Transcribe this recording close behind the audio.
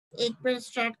एक minute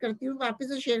start करती हूँ, वापस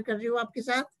से शेयर कर रही हूँ आपके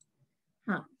साथ।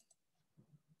 हाँ,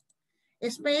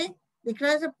 इसमें दिख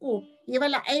रहा है सबको, ये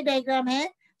वाला आई डायग्राम है।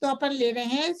 तो अपन ले रहे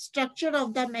हैं structure of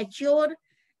the mature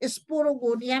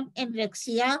sporogonium इन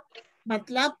रेक्सिया,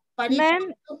 मतलब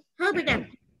परिपक्व। हाँ बेटा,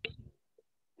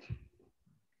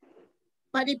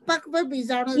 परिपक्व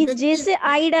बीजाणु जैसे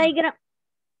आई डायग्राम।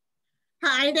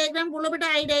 हाँ, आई डायग्राम बोलो बेटा,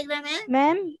 आई डायग्राम है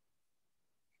मैम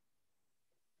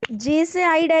जैसे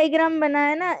आई डायग्राम बना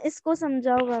है ना, इसको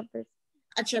समझाओ वापस।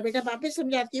 अच्छा बेटा, वापस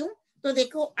समझाती हूँ। तो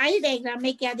देखो आई डायग्राम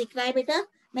में क्या दिख रहा है बेटा,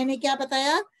 मैंने क्या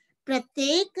बताया,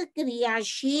 प्रत्येक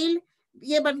क्रियाशील,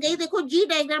 ये बन गई। देखो जी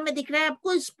डायग्राम में दिख रहा है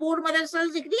आपको, स्पोर मदर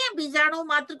सेल्स दिख रही है, बीजाणु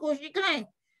मात्र कोशिकाएं,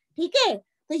 ठीक है।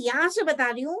 तो यहां से बता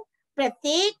रही हूँ,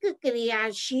 प्रत्येक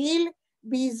क्रियाशील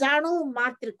बीजाणु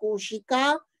मात्र कोशिका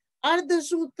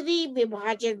अर्धसूत्री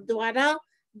विभाजन द्वारा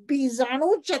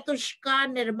बीजाणु चतुष्क का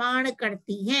निर्माण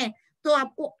करती हैं। तो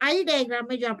आपको आई डायग्राम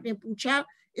में जो आपने पूछा,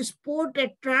 स्पोर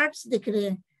टेट्राड्स दिख रहे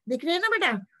हैं, दिख रहे हैं ना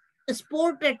बेटा,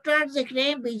 स्पोर टेट्राड्स दिख रहे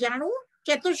हैं, बीजाणु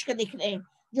चतुष्क दिख रहे हैं।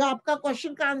 जो आपका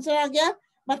क्वेश्चन का आंसर आ गया,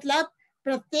 मतलब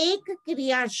प्रत्येक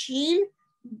क्रियाशील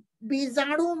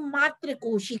बीजाणु मात्र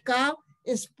कोशिका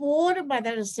स्पोर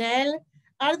मदर सेल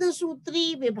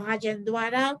अर्धसूत्री विभाजन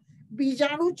द्वारा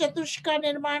बीजाणु चतुष्क का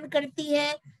निर्माण करती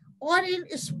है। और इन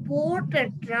स्पोर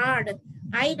टेट्राड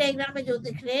आई डायग्राम में जो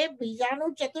दिख रहे हैं, बीजाणु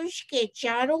चतुष्क के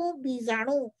चारों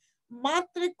बीजाणु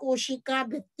मात्र कोशिका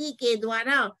भित्ति के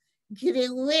द्वारा घिरे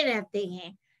हुए रहते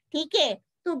हैं, ठीक है।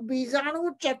 तो बीजाणु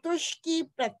चतुष्क की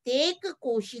प्रत्येक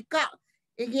कोशिका,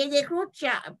 ये देखो,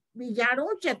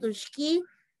 बीजाणु चतुष्क की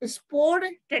स्पोर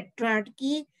टेट्राड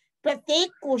की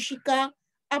प्रत्येक कोशिका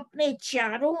अपने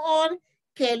चारों ओर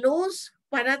कैलोस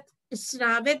परत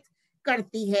स्रावित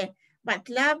करती है,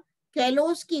 मतलब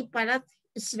कैलोस की परत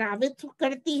स्रावित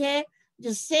करती है,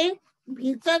 जिससे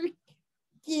भीतर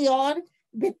की ओर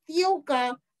भित्तियों का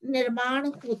निर्माण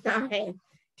होता है,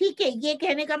 ठीक है। ये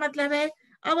कहने का मतलब है।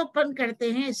 अब अपन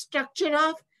करते हैं स्ट्रक्चर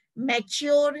ऑफ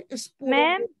मैच्योर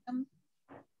स्पोरोगोनियम।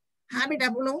 हाँ बेटा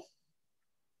बोलो,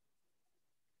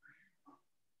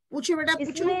 पूछो बेटा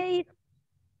पूछो।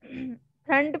 इसमें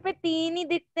फ्रंट पे 3 ही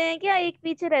दिखते हैं क्या, एक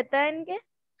पीछे रहता है इनके?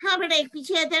 हाँ बेटा, एक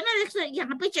पीछे रहता है ना, देखो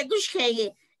यहाँ पे चतुष्क है,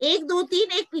 ये 1 2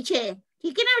 3 एक पीछे है,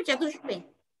 ठीक है ना चतुष्क पे।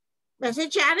 वैसे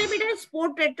 4 है बेटा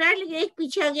स्पोर्ट टेट्राड, लेकिन एक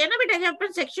पीछे आ गया ना बेटा, जब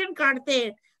अपन सेक्शन काटते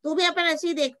हैं तो भी अपन ऐसे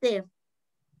ही देखते हैं,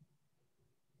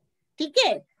 ठीक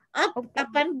है। अब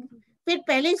अपन फिर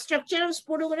पहले स्ट्रक्चर ऑफ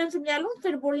स्पोरोगोनियम समझा लूं,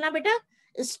 फिर बोलना बेटा।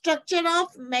 स्ट्रक्चर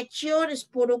ऑफ मैच्योर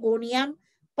स्पोरोगोनियम,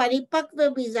 परिपक्व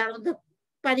बीजाणु,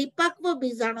 परिपक्व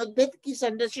बीजाणुद्भिद की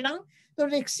संरचना। तो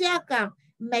रिक्सिया का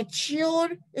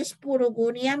मैच्योर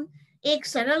स्पोरोगोनियम एक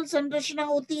सरल संरचना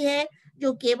होती है,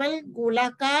 जो केवल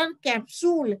गोलाकार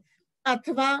कैप्सूल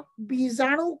अथवा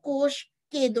बीजाणु कोश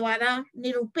के द्वारा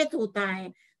निरूपित होता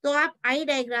है। तो आप आई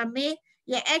डायग्राम में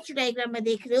या एच डायग्राम में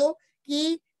देख रहे हो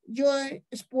कि जो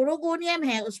स्पोरोगोनियम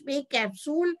है उसमें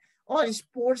कैप्सूल और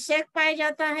स्पोर सैक पाया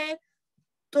जाता है।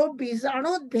 तो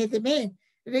बीजाणुद्भिद में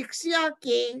रिक्सिया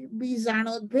के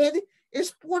बीजाणुद्भिद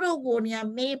स्पोरोगोनियम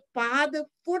में पाद,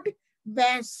 फुट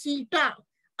व सीटा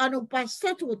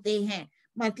अनुपस्थित होते हैं,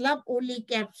 मतलब only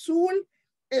capsule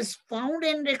is found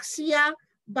in Riccia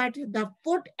but the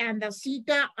foot and the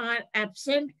सीटा आर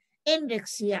एब्सेंट इन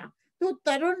रिक्सिया। तो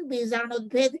तरुण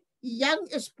बीजाणुद्भिद,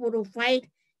 यंग स्पोरोफाइट,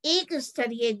 एक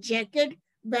स्तरीय जैकेट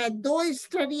व 2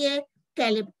 स्तरीय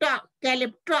कैलिप्टा,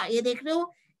 कैलिप्ट्रा, ये देख रहे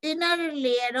हो, इनर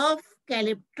लेयर ऑफ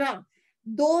कैलिप्ट्रा,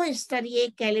 2 स्तरीय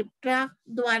कैलिप्ट्रा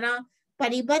द्वारा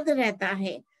परिबद्ध रहता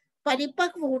है।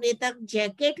 परिपक्व होने तक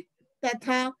जैकेट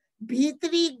तथा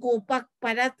भीतरी गोपक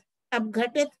परत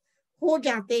अपघटित हो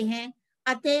जाते हैं,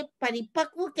 अतः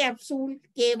परिपक्व कैप्सूल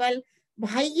केवल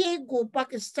बाह्य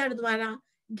गोपक स्तर द्वारा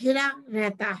घिरा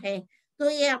रहता है। तो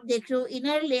ये आप देख रहे हो,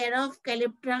 inner layer of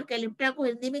calyptra, calyptra को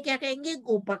हिंदी में क्या कहेंगे,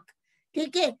 गोपक,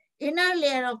 ठीक है। Inner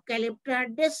layer of calyptra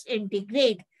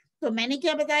disintegrate. तो मैंने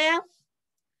क्या बताया,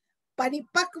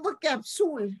 परिपक्व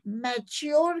कैप्सूल,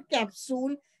 मैच्योर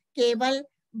कैप्सूल केवल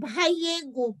बाह्य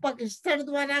गोपक स्तर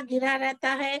द्वारा घिरा रहता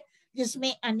है,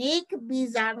 जिसमें अनेक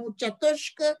बीजाणु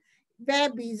चतुष्क व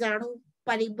बीजाणु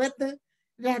परिबद्ध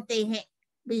रहते हैं,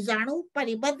 बीजाणु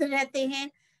परिबद्ध रहते हैं।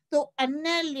 तो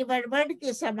अन्य लिवरबर्ड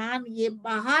के समान ये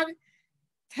बाहर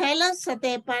थैलस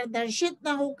सतह पर दर्शित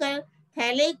न होकर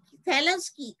थैलस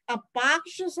की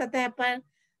अपाक्ष सतह पर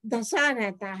धसा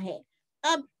रहता है।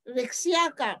 अब रिक्सिया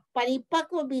का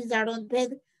परिपक्व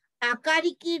बीजाणुद्भिद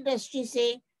आकारिकी दृष्टि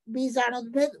से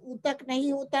बीजाणुद्भिद ऊतक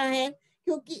नहीं होता है,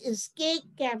 क्योंकि इसके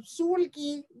कैप्सूल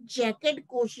की जैकेट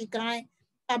कोशिकाएं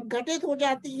अपघटित हो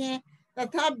जाती हैं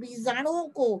तथा बीजाणुओं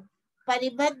को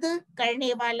परिबद्ध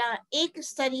करने वाला एक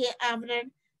स्तरीय आवरण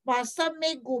वास्तव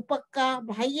में गोपक का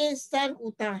बाह्य स्तर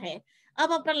होता है।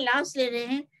 अब अपन लास्ट ले रहे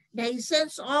हैं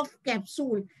डाइसेंस ऑफ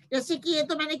कैप्सूल। जैसे कि ये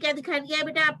तो मैंने क्या दिखा दिया है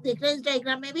बेटा, आप देख रहे हैं इस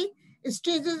डायग्राम में भी,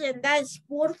 stages in the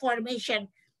spore formation.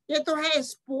 ये तो है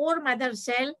स्पोर मदर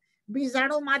सेल,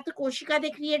 बीजाणु मात्र कोशिका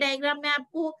दिख रही है डायग्राम में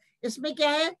आपको। इसमें क्या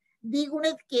है,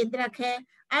 द्विगुणित केंद्रक है।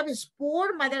 अब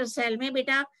स्पोर मदर सेल में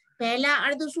बेटा पहला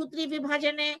अर्धसूत्री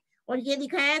विभाजन है और ये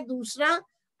दिखाया है दूसरा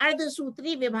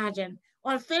अर्धसूत्री विभाजन।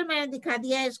 और फिर मैंने दिखा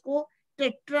दिया इसको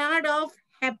टेट्राड ऑफ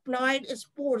हैप्लॉइड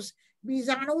स्पोर्स,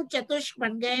 बीजाणु चतुष्क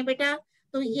बन गए हैं बेटा।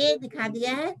 तो ये दिखा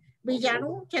दिया है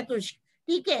बीजाणु चतुष्क।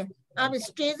 ठीक है, अब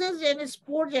स्टेजेस इन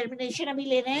स्पोर जर्मिनेशन अभी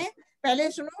ले रहे हैं। पहले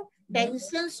सुनो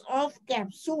डाइसेंस ऑफ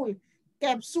कैप्सूल।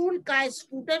 कैप्सूल का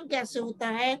स्फुटन कैसे होता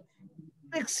है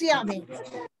रिक्सिया में।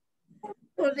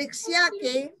 तो रिक्सिया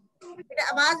के,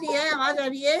 आवाज ये है, आवाज आ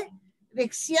रही है।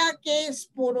 रिक्सिया के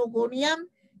स्पोरोगोनियम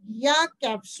या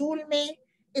कैप्सूल में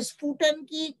स्फुटन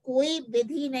की कोई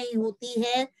विधि नहीं होती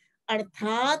है,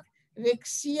 अर्थात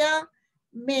रिक्सिया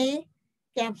में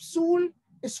कैप्सूल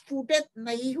स्फुटित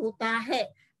नहीं होता है।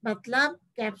 मतलब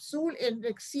capsule in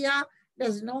Riccia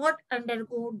does not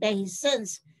undergo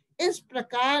डाइसेंस। इस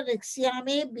प्रकार रिक्सिया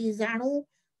में बीजाणु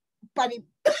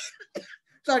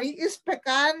इस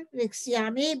प्रकार रिक्सिया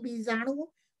में बीजाणु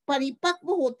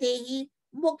परिपक्व होते ही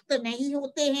मुक्त नहीं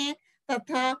होते हैं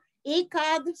तथा एक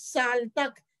आध साल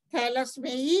तक थैलस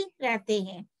में ही रहते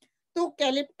हैं। तो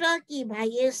कैलिप्टा की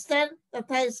बाह्य स्तर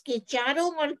तथा इसके चारों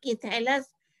ओर के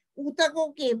थैलस ऊतकों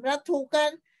के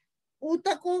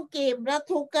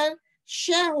मृत होकर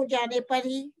क्षय हो जाने पर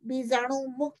ही बीजाणु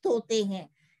मुक्त होते हैं।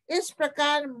 इस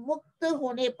प्रकार मुक्त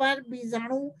होने पर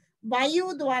बीजाणु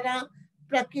वायु द्वारा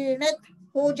प्रकीर्णित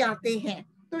हो जाते हैं।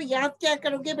 तो याद क्या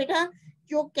करोगे बेटा,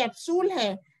 जो कैप्सूल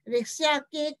है रिक्सिया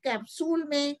के कैप्सूल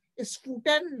में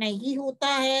स्फुटन नहीं होता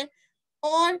है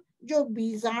और जो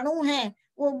बीजाणु है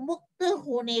वो मुक्त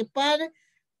होने पर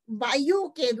वायु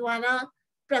के द्वारा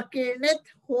प्रकीर्णित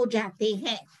हो जाते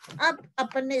हैं। अब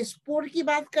अपन स्पोर की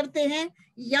बात करते हैं,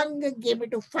 यंग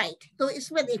गेमेटोफाइट। तो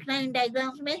इसमें देखना इन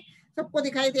डायग्राम्स में सबको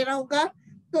दिखाई दे रहा होगा।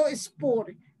 तो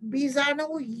स्पोर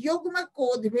बीजाणु युग्म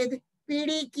कोद्भिद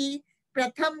पीढ़ी की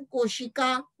प्रथम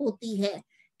कोशिका होती है।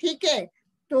 ठीक है,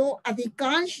 तो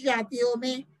अधिकांश जातियों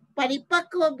में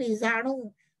परिपक्व बीजाणु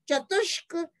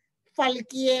चतुष्क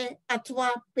फलकीय अथवा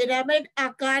पिरामिड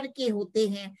आकार के होते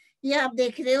हैं। ये आप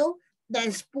देख रहे हो, द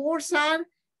स्पोर्स आर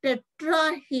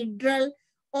टेट्राहीड्रल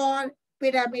और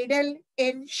पिरामिडल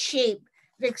इन शेप।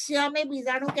 रिक्सिया में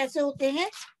बीजाणु कैसे होते हैं,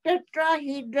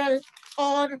 टेट्राहीड्रल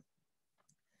और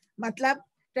मतलब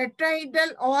टेट्राहीड्रल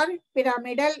और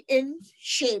पिरामिडल इन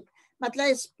शेप।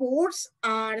 मतलब spores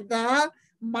are the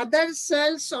mother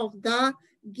cells of the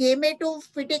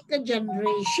gametophytic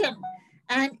generation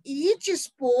and each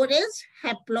spore is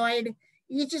haploid.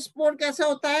 Each spore कैसा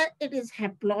होता है, it is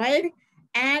haploid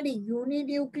and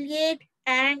uninucleate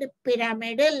and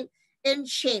pyramidal in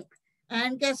shape.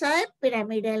 And कैसा है,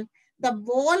 pyramidal. The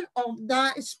wall of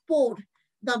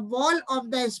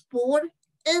the spore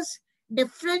is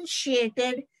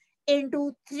differentiated into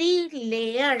 3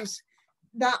 layers.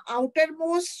 The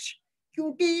outermost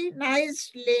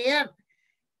cutinized layer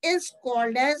is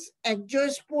called as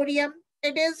exosporium.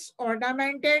 It is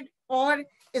ornamented or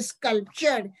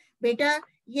sculptured. बेटा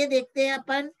ये देखते हैं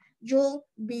अपन, जो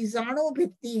बीजाणु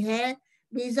भित्ति है,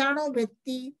 बीजाणु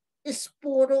भित्ति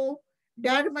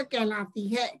स्पोरोडर्म कहलाती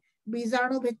है।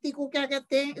 बीजाणु भित्ति को क्या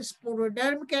कहते हैं,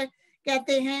 स्पोरोडर्म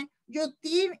कहते हैं, जो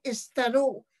 3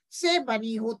 स्तरों से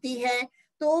बनी होती है।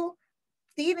 तो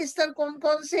 3 स्तर कौन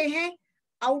कौन से हैं,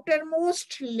 आउटर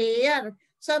मोस्ट लेयर,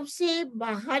 सबसे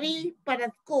बाहरी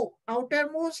परत को, आउटर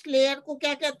मोस्ट लेयर को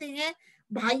क्या कहते हैं,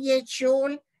 बाह्य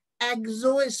चोल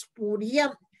एक्सोस्पोरियम।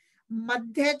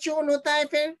 मध्य चोल होता है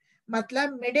फिर,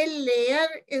 मतलब middle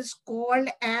layer is called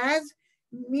as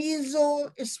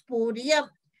मीजोस्पोरियम।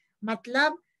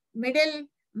 मतलब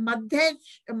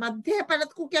मध्य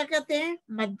परत को क्या कहते हैं,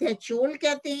 मध्य चोल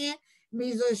कहते हैं,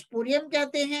 मीजोस्पोरियम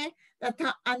कहते हैं। तथा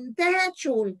अंतः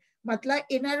चोल मतलब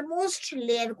इनरमोस्ट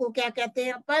लेयर को क्या कहते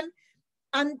हैं अपन,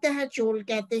 अंतः चोल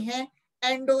कहते हैं,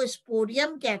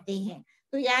 एंडोस्पोरियम कहते हैं।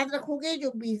 तो याद रखोगे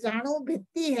जो बीजाणु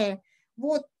भित्ति है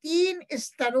वो 3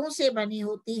 स्तरों से बनी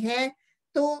होती है।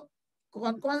 तो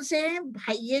कौन कौन से हैं,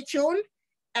 बाह्य चोल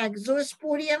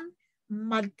एक्सोस्पोरियम,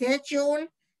 मध्य चोल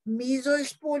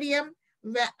मीजोस्पोरियम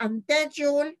व अंतः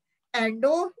चोल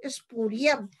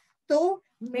एंडोस्पोरियम। तो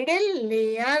middle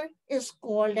layer is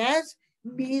called as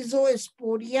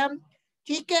mesosporium.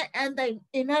 ठीक है, and the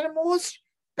innermost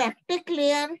pectic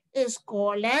layer is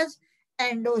called as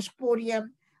endosporium.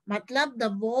 मतलब the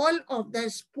wall of the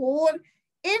spore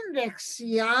in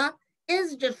rexia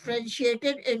is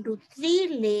differentiated into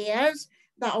 3 layers.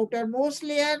 The outermost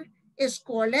layer is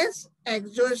called as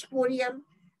exosporium,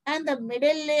 and the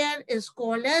middle layer is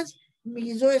called as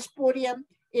mesosporium.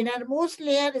 Innermost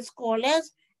layer is called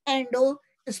as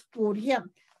endosporium.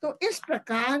 तो इस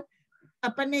प्रकार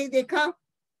अपन ने देखा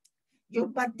जो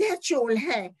मध्य चोल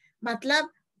है, मतलब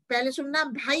पहले सुनना,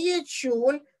 बाह्य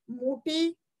चोल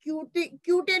मोटी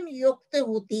क्यूटिन युक्त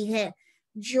होती है।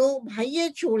 जो बाह्य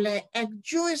चोल है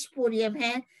एक्सोस्पोरियम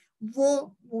है वो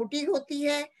मोटी होती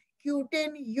है,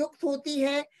 क्यूटिन युक्त होती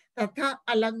है तथा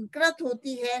अलंकृत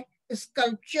होती है,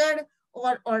 स्कल्पचर्ड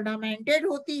और ऑर्नामेंटेड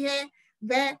होती है।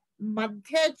 वह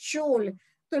मध्य चोल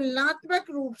तुलनात्मक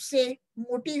रूप से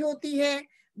मोटी होती है।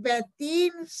 वह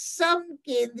 3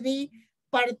 समकेंद्री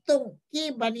परतों की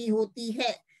बनी होती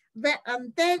है। वह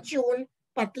अंतःचोल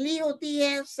पतली होती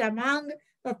है, समांग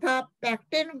तथा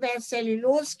पैक्टिन व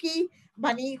सेल्यूलोज की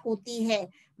बनी होती है।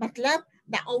 मतलब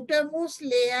the outermost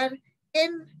layer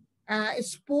in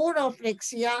spore of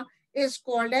Riccia is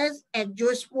called as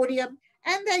exosporium,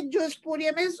 and the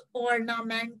exosporium is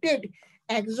ornamented.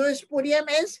 Exosporium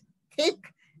is thick,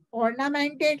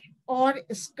 ornamented or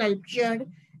sculptured,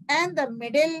 and the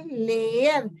middle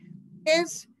layer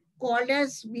is called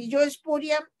as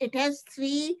mesosporium. It has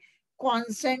 3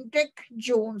 concentric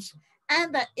zones,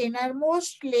 and the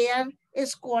innermost layer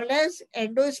is called as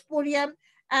endosporium,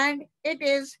 and it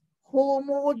is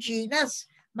homogeneous.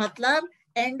 मतलब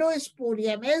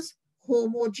endosporium is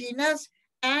homogeneous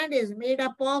and is made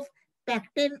up of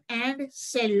pectin and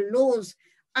cellulose.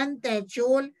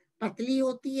 अंतःचोल पतली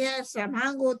होती है,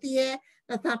 समांग होती है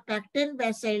तथा pectin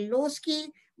व cellulose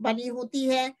की बनी होती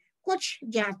है। कुछ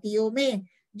जातियों में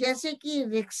जैसे कि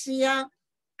रिक्सिया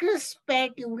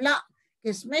क्रिस्पेट्यूला,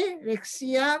 किसमें?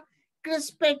 रिक्सिया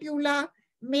क्रिस्पेट्यूला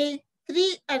में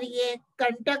त्रिअरीय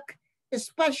कंटक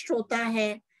स्पष्ट होता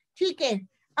है। ठीक है,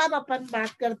 अब अपन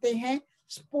बात करते हैं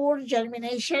स्पोर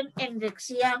जर्मिनेशन इन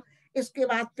रिक्सिया। इसके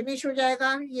बाद फिनिश हो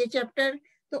जाएगा ये चैप्टर।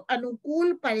 तो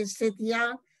अनुकूल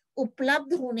परिस्थितियां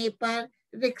उपलब्ध होने पर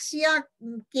रिक्सिया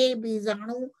के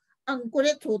बीजाणु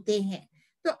अंकुरित होते हैं।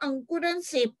 तो अंकुरन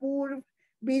से पूर्व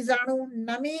बीजाणु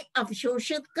नमी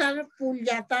अवशोषित कर फूल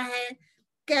जाता है।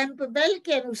 कैंपबेल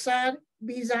के अनुसार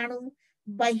बीजाणु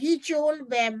बहिचोल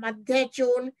व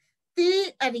मध्यचोल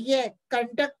त्रिअरीय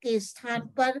कंटक के स्थान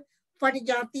पर फट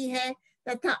जाती है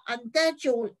तथा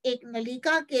अंतःचोल एक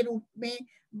नलिका के रूप में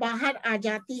बाहर आ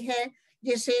जाती है,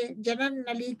 जिसे जनन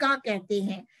नलिका कहते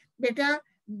हैं। बेटा,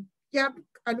 जब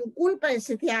अनुकूल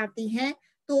परिस्थितियां आती हैं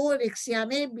तो रिक्सिया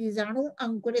में बीजाणु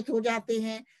अंकुरित हो जाते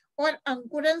हैं, और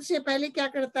अंकुरन से पहले क्या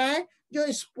करता है,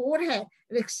 जो स्पोर है,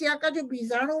 रिक्सिया का जो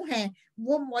बीजाणु है,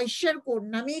 वो मॉइस्चर को,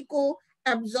 नमी को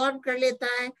एब्जॉर्ब कर लेता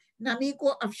है, नमी को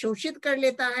अवशोषित कर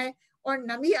लेता है, और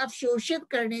नमी अवशोषित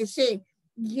करने से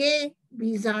ये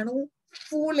बीजाणु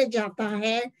फूल जाता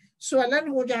है, स्वलन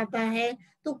हो जाता है।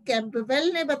 तो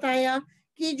कैंपबेल ने बताया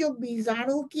कि जो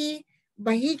बीजाणु की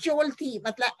बहिचोल थी,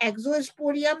 मतलब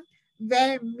एक्सोस्पोरियम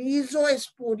व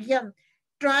मीजोस्पोरियम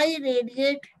ट्राई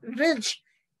रेडिएट रिज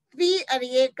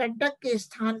त्रिअरीय कंटक के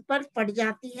स्थान पर फट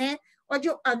जाती हैं, और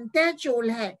जो अंतःचोल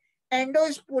है,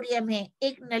 एंडोस्पोरियम है,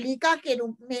 एक नलिका के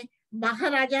रूप में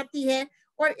बाहर आ जाती है,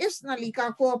 और इस नलिका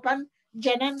को अपन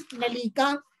जनन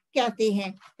नलिका कहते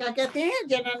हैं। क्या कहते हैं?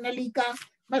 जनन नलिका।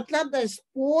 मतलब the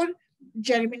spore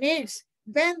germinates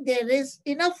when there is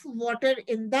enough water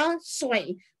in the soil,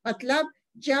 मतलब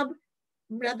जब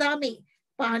मृदा में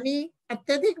पानी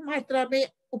अत्यधिक मात्रा में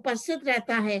उपस्थित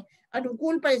रहता है,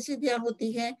 अनुकूल परिस्थितियां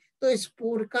होती हैं, तो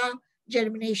स्पोर का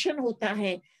जर्मिनेशन होता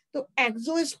है। तो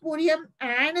एक्सोस्पोरियम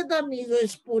एंड द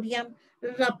मेसोस्पोरियम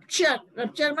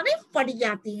रप्चर माने फट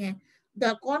जाती हैं।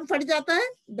 कौन फट जाता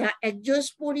है? The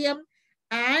एक्सोस्पोरियम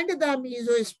and the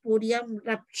मेसोस्पोरियम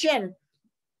rupture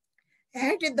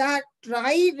at the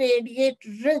try radiate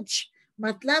ridge,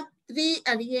 मतलब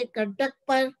त्रिअरीय कंटक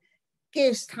पर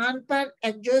के स्थान पर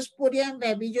एक्सोस्पोरियम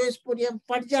व मेसोस्पोरियम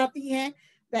फट जाती हैं।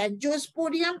 The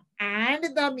exosporium and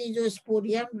the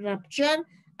mesosporium rupture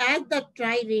at the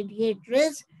triradiate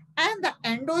ridge, and the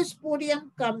endosporium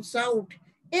comes out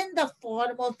in the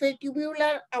form of a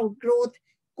tubular outgrowth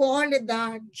called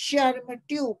the germ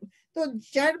tube. So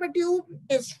germ tube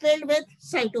is filled with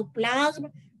cytoplasm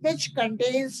which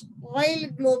contains oil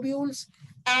globules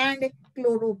and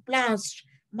chloroplast.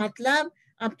 मतलब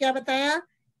अब क्या बताया?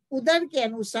 उदर के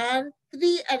अनुसार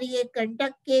त्रिअरीय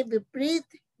कंटक के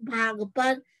विपरीत भाग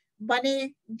पर बने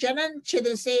जनन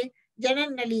छिद्र से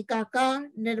जनन नलिका का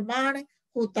निर्माण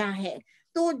होता है।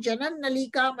 तो जनन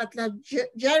नलिका मतलब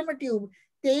जर्म ट्यूब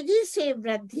तेजी से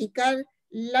वृद्धि कर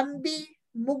लंबी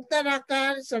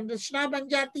मुग्दराकार संरचना बन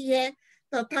जाती है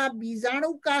तथा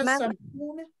बीजाणु का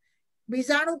संपूर्ण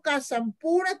बीजाणु का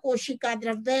संपूर्ण कोशिका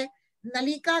द्रव्य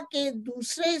नलिका के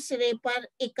दूसरे सिरे पर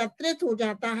एकत्रित हो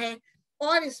जाता है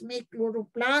और इसमें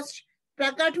क्लोरोप्लास्ट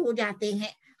प्रकट हो जाते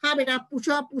हैं। हाँ बेटा,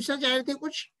 पूछो, आप पूछना चाह रहे थे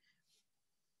कुछ?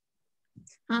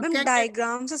 हाँ, मैम क्या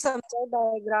डायग्राम से समझा,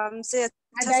 डायग्राम से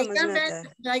अच्छा समझ में आता है।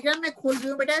 डायग्राम में खोल रही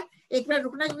हूँ बेटा, एक बार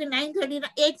रुकना, क्योंकि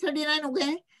 8:39 हो गए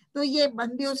हैं, तो ये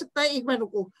बंद भी हो सकता है। एक बार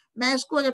रुको, मैं इसको